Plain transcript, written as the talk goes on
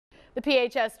The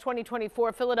PHS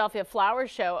 2024 Philadelphia Flower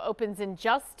Show opens in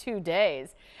just 2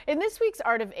 days. In this week's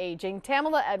Art of Aging,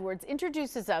 Tamala Edwards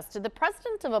introduces us to the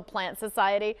president of a plant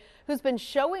society who's been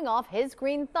showing off his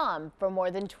green thumb for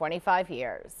more than 25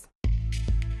 years.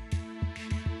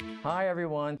 Hi,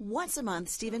 everyone. Once a month,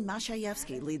 Stephen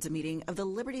Mashayevsky leads a meeting of the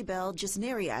Liberty Bell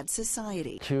Jesneriad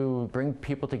Society. To bring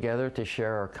people together to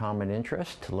share our common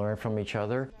interests, to learn from each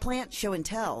other. Plant Show and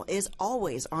Tell is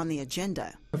always on the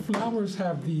agenda. The flowers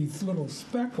have these little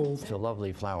speckles. It's a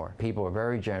lovely flower. People are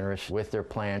very generous with their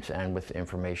plants and with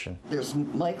information. There's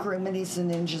micro minis and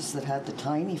ninjas that had the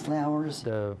tiny flowers.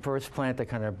 The first plant that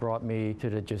kind of brought me to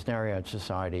the Jesneriad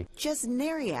Society.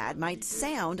 Jesneriad might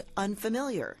sound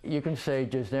unfamiliar. You can say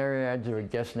Jesneriads or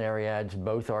Jesneriads,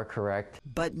 both are correct.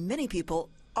 But many people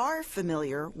are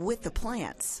familiar with the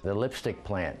plants. The lipstick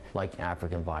plant, like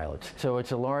African violets. So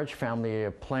it's a large family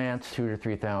of plants, 2,000 to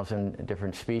 3,000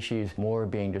 different species, more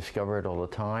being discovered all the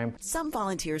time. Some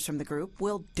volunteers from the group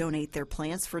will donate their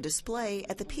plants for display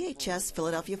at the PHS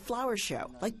Philadelphia Flower Show,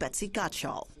 like Betsy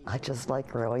Gottschall. I just like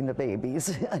growing the babies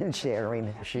and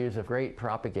sharing. She is a great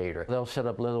propagator. They'll set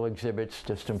up little exhibits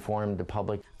just to inform the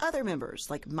public. Other members,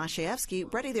 like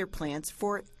Mashayevsky, ready their plants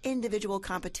for individual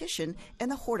competition in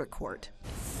the horticourt.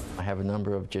 I have a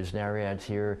number of Jesneriads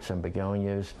here, some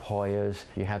begonias, Hoyas.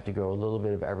 You have to grow a little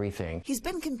bit of everything. He's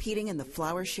been competing in the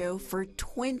flower show for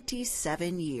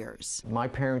 27 years. My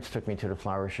parents took me to the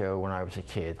flower show when I was a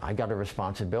kid. I got a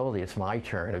responsibility. It's my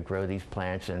turn to grow these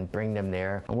plants and bring them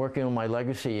there. I'm working on my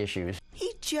legacy issues.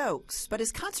 He jokes, but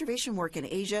his conservation work in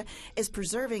Asia is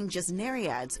preserving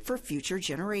Jesneriads for future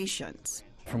generations.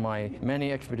 For my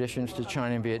many expeditions to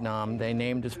China and Vietnam, they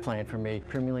named this plant for me,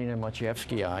 Primulina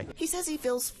Machevskii. He says he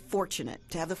feels fortunate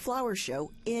to have the flower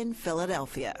show in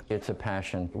Philadelphia. It's a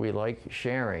passion. We like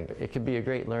sharing. It could be a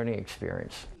great learning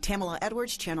experience. Tamala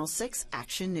Edwards, Channel 6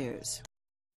 Action News.